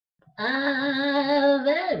A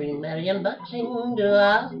very merry unboxing to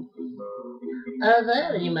all. A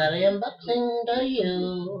very merry unboxing to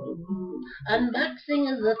you.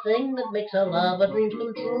 Unboxing is the thing that makes all of our dreams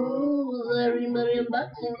come true. A very merry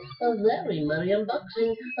unboxing, a very merry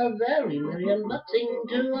unboxing, a very merry unboxing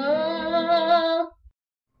to all.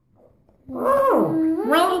 Oh,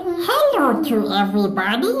 well, hello to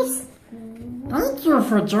everybody. Thank you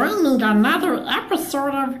for joining another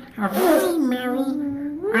episode of A Very Merry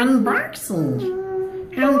Unboxing.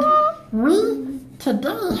 And we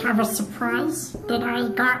today have a surprise that I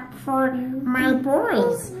got for my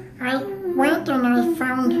boys. I went and I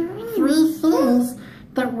found 3 things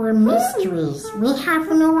that were mysteries. We have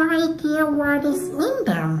no idea what is in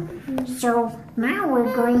them. So now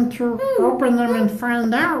we're going to open them and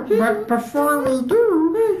find out. But before we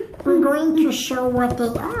do, we're going to show what they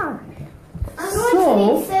are.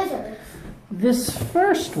 So, this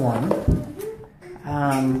first one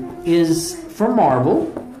is from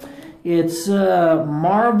Marvel. It's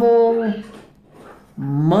Marvel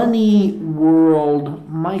Money World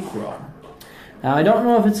Micro. Now, I don't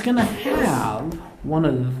know if it's going to have one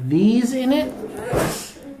of these in it,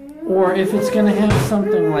 or if it's going to have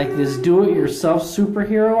something like this do-it-yourself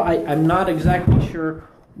superhero. I'm not exactly sure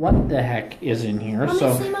what the heck is in here.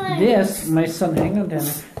 So this, my son, hang on,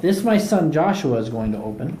 Tanner. This, my son Joshua is going to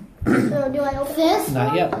open. So do I open this?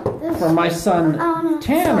 Not yet. For my son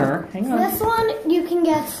Tanner, hang on. This one you can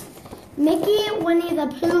get Mickey, Winnie the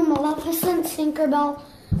Pooh, Maleficent, Tinkerbell,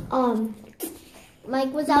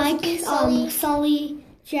 Mike Wazowski, Sully,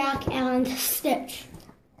 Jack, and Stitch.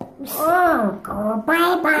 Oh, go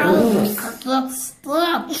bye-bye. Get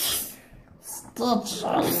Stitch. Stitch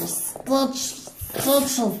is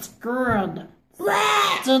good.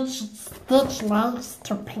 Stitch likes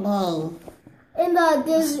to play. In the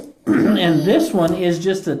Disney. And this one is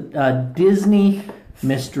just a Disney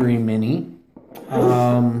Mystery Mini.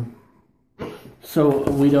 So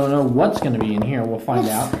we don't know what's going to be in here. We'll find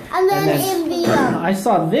out. And then in the... I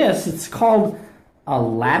saw this. It's called a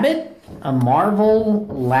Labbit, a Marvel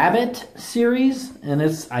Labbit series. And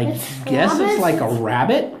I guess it's like a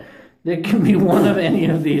rabbit. That can be one of any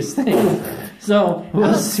of these things. So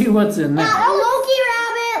we'll see what's in there. A Loki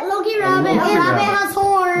rabbit. A rabbit has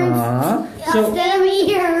horns. Instead of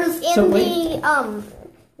ears. In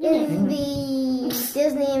the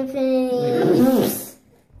Disney Infinity.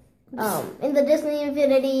 In the Disney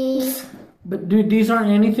Infinity. But dude, these aren't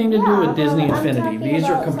anything to do with Disney I'm Infinity. talking These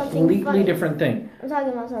are about completely different things. I'm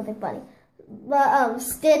talking about something funny. But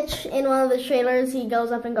Stitch, in one of the trailers, he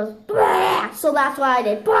goes up and goes, "Blah!" So that's why I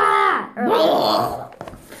did "Blah!"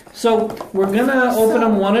 So we're gonna open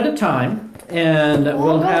them one at a time, and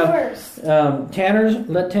we'll have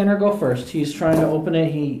let Tanner go first. He's trying to open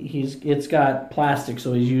it. It's got plastic,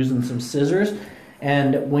 so he's using some scissors.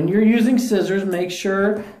 And when you're using scissors, make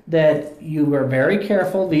sure that you are very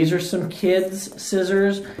careful. These are some kids'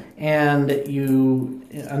 scissors, and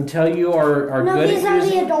until you are good at using... No, these are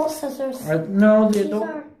the adult scissors. These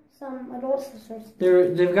are some adult scissors.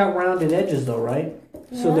 They've got rounded edges, though, right?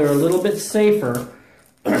 Yes. So they're a little bit safer.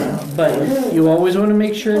 But you always want to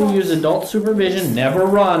make sure to use adult supervision. Never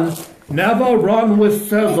run. Never run with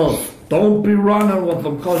scissors. Don't be running with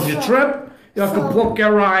them, because you trip, you can poke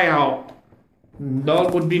your eye out.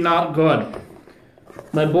 That would be not good.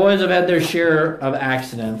 My boys have had their share of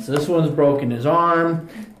accidents. This one's broken his arm.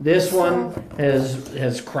 This one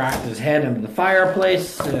has cracked his head into the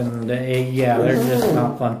fireplace. And they're just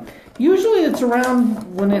not fun. Usually it's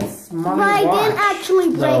around when it's my watch. I didn't actually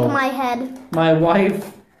break my head. My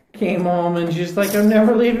wife came home and she's like, I'm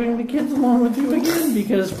never leaving the kids alone with you again,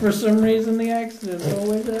 because for some reason the accidents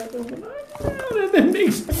always happen. That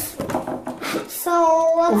makes sense. So,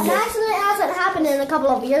 an accident hasn't happened in a couple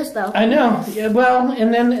of years, though. I know. Yeah, well,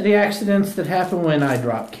 and then the accidents that happen when I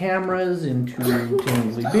drop cameras into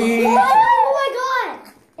Tinsley Beach. Oh my god!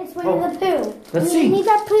 It's Winnie the Pooh. Let's see. Winnie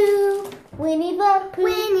the Pooh. Winnie the Pooh.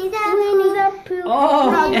 Winnie the Pooh.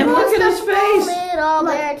 Oh, and look at his face. Little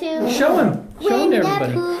bear too. Show him. Show him to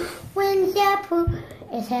everybody. Winnie the Pooh.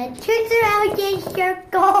 His head turns around in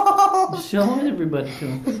circles. Show everybody to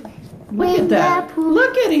him. Look at that.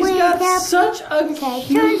 Look at, he's got such a cute...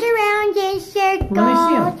 Turns around in circles.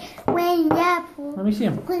 Let me see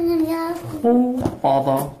him. Oh,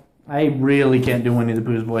 Father. I really can't do Winnie the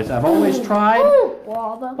Pooh's voice. I've always tried,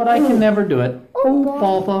 but I can never do it. Oh,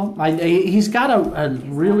 Father. He's got a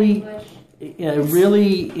really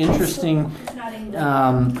interesting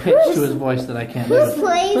pitch to his voice that I can't do. But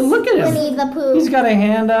look at him. Winnie the Pooh? He's got a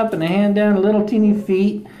hand up and a hand down, little teeny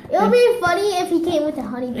feet. It would be funny if he came with a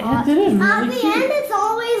honey pot. It is really At the cute. end, it's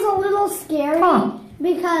always a little scary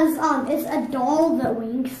because it's a doll that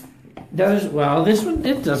winks. Well, this one,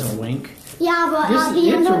 it doesn't wink. Yeah, but This- at the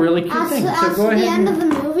end it's a of, really cute at thing. the- So at go the ahead end and- of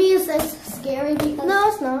the movie it's scary because no,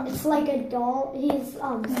 it's not. It's like a doll. He's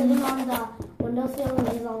sitting on the windowsill and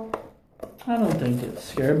he's all. I don't think it's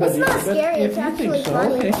scary, but It's not but scary, if it's you actually think so,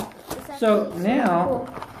 funny. okay. So now,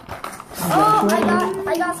 Oh,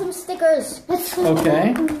 I got some stickers.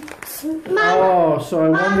 okay. Mom, Oh, so I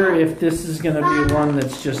wonder if this is going to be one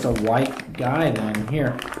that's just a white guy then.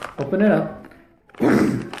 Here, open it up.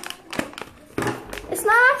 it's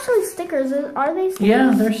not actually stickers. Are they stickers?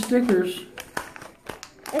 Yeah, they're stickers.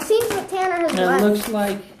 It seems that Tanner has And it left. looks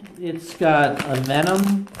like it's got a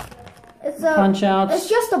Venom It's punch outs. It's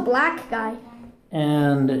just a black guy.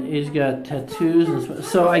 And he's got tattoos.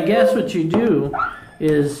 So I guess what you do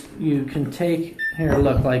is you can take, here,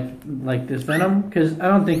 look, like this Venom, because I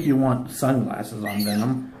don't think you want sunglasses on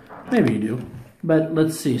Venom. Maybe you do. But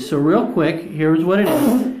let's see. So real quick, here's what it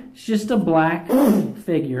is. It's just a black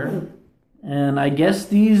figure. And I guess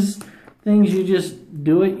these things, you just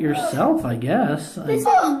do it yourself, I guess. This is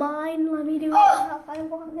mine. Let me do it how I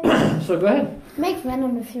want it. So go ahead. Make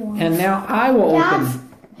Venom if you want. And now I will open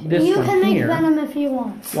this you one can make here, Venom if you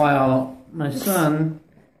want. while my son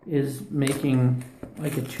is making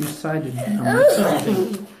like a two-sided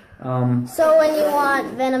Venom. So when you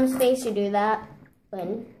want Venom's face, you do that.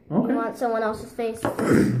 When Okay. you want someone else's face.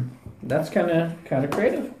 That's kind of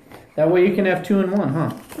creative. That way you can have two in one,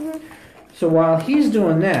 huh? So while he's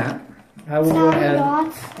doing that, I will go ahead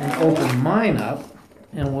and open mine up,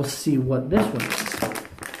 and we'll see what this one is.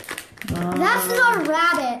 That's not a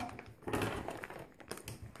rabbit.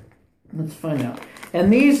 Let's find out.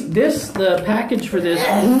 And the package for this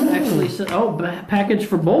actually says, package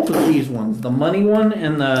for both of these ones, the money one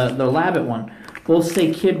and the Labbit one, both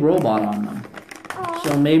say Kid Robot on them.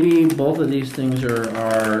 So maybe both of these things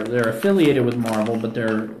they're affiliated with Marvel, but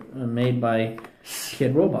they're made by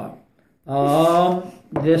Kid Robot.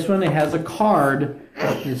 This one, it has a card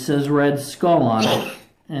that says Red Skull on it.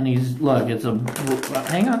 And it's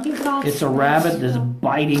a rabbit that's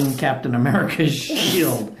biting Captain America's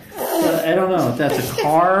shield. I don't know if that's a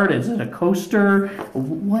card, is it a coaster?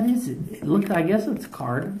 What is it? I guess it's a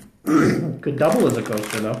card. Could double as a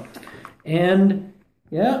coaster though. And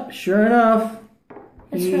yeah, sure enough,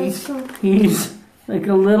 he's like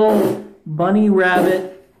a little bunny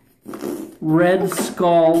rabbit, Red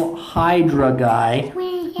Skull Hydra guy,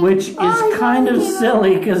 which is kind of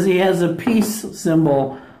silly because he has a peace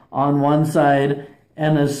symbol on one side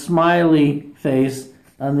and a smiley face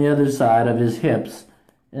on the other side of his hips.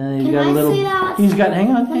 And he's got a little. He's got. Hang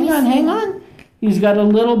on. He's got a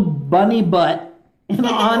little bunny butt, and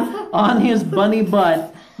on his bunny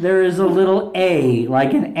butt there is a little A,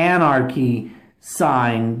 like an anarchy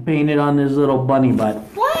sign painted on his little bunny butt.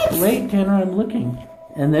 What? Wait, Tanner, I'm looking.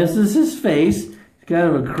 And this is his face. It's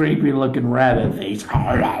kind of a creepy looking rabbit face.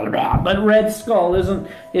 But Red Skull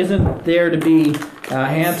isn't there to be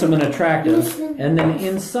handsome and attractive. And then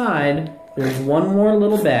inside there's one more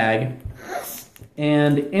little bag.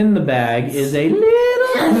 And in the bag is a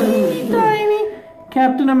little tiny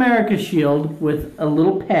Captain America shield with a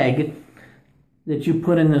little peg that you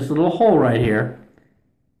put in this little hole right here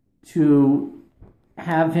to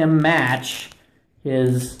have him match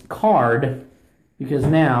his card, because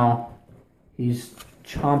now he's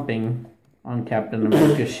chomping on Captain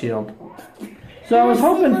America's shield. So I was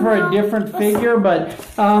hoping for a different figure, but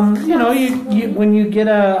when you get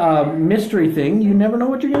a mystery thing, you never know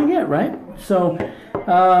what you're going to get, right? So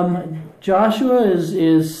Joshua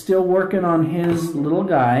is still working on his little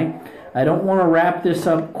guy. I don't want to wrap this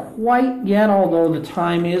up quite yet, although the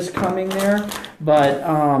time is coming there. But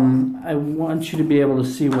I want you to be able to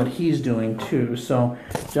see what he's doing too. So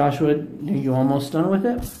Joshua, are you almost done with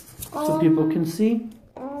it? So people can see?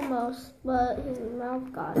 Almost, but his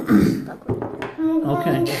mouth got stuck with it.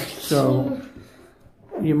 Okay, so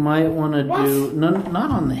you might want to do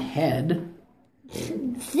not on the head.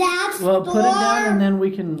 That's Well, put it Thor. down, and then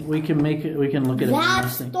we can look at it.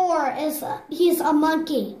 That's Thor. He's a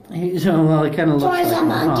monkey. It kind of looks Thor's like a one,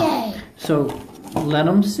 huh? monkey. So let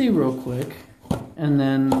them see real quick, and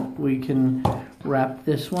then we can wrap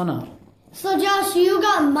this one up. So Josh, you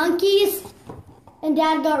got monkeys, and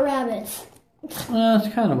Dad got rabbits. Well,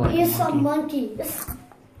 it's kind of like He's a a monkey. monkey.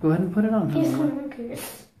 Go ahead and put it on. He's a honey. monkey.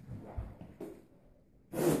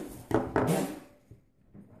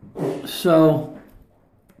 So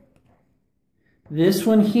this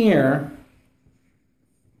one here,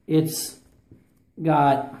 it's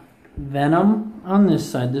got Venom on this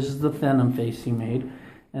side. This is the Venom face he made.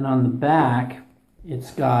 And on the back,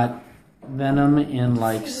 it's got Venom in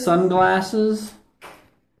like sunglasses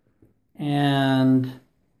and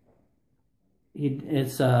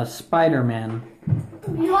It's Spider-Man.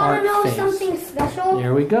 You want Heart to know face. something special?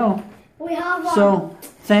 There we go. We have So,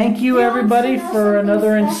 thank you want everybody to know for something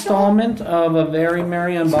another special? installment of A Very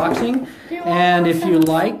Merry Unboxing. And if you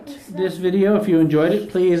liked this video, if you enjoyed it,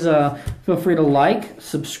 please feel free to like,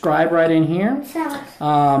 subscribe right in here,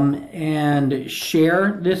 and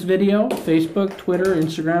share this video, Facebook, Twitter,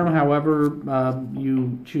 Instagram, however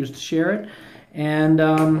you choose to share it. And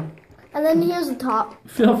then here's the top.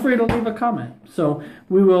 feel free to leave a comment. So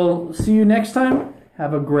we will see you next time.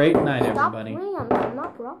 Have a great night, Stop everybody. playing on that,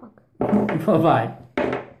 not rock.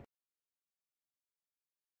 Bye-bye.